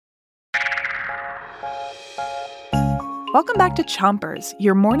Welcome back to Chompers,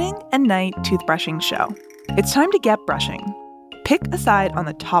 your morning and night toothbrushing show. It's time to get brushing. Pick a side on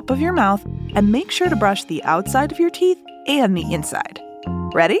the top of your mouth and make sure to brush the outside of your teeth and the inside.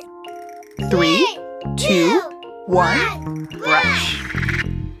 Ready? 3, 2, 1, brush.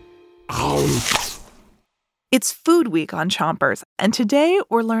 It's Food Week on Chompers, and today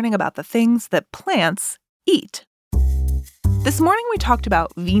we're learning about the things that plants eat. This morning we talked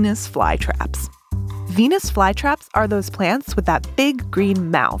about Venus flytraps. Venus flytraps are those plants with that big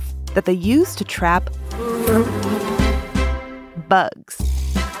green mouth that they use to trap bugs.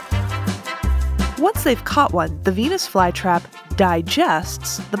 Once they've caught one, the Venus flytrap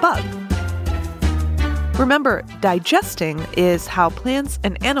digests the bug. Remember, digesting is how plants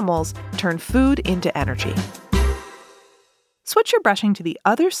and animals turn food into energy. Switch your brushing to the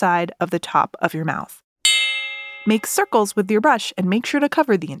other side of the top of your mouth. Make circles with your brush and make sure to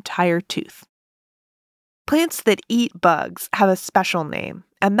cover the entire tooth. Plants that eat bugs have a special name,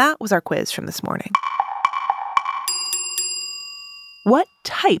 and that was our quiz from this morning. What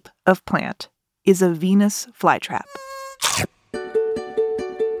type of plant is a Venus flytrap?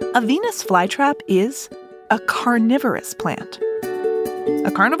 A Venus flytrap is a carnivorous plant.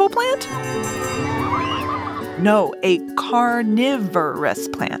 A carnival plant? No, a carnivorous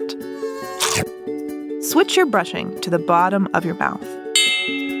plant. Switch your brushing to the bottom of your mouth.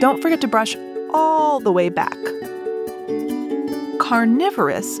 Don't forget to brush all the way back.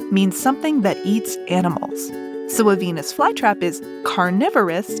 Carnivorous means something that eats animals. So a Venus flytrap is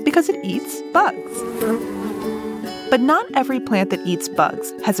carnivorous because it eats bugs. But not every plant that eats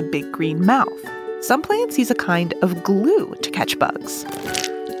bugs has a big green mouth. Some plants use a kind of glue to catch bugs.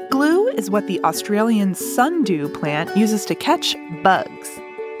 Glue is what the Australian sundew plant uses to catch bugs.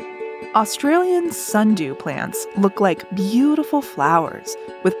 Australian sundew plants look like beautiful flowers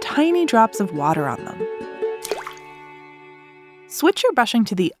with tiny drops of water on them. Switch your brushing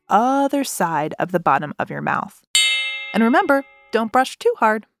to the other side of the bottom of your mouth. And remember, don't brush too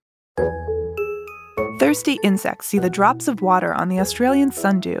hard. Thirsty insects see the drops of water on the Australian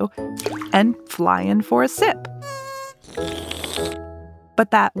sundew and fly in for a sip.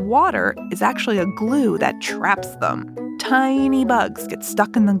 But that water is actually a glue that traps them. Tiny bugs get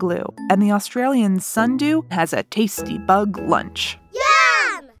stuck in the glue, and the Australian sundew has a tasty bug lunch.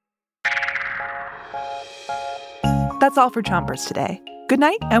 Yum! That's all for Chompers today. Good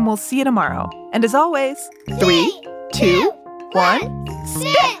night, and we'll see you tomorrow. And as always, 3, 2, 1,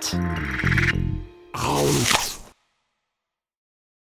 spit!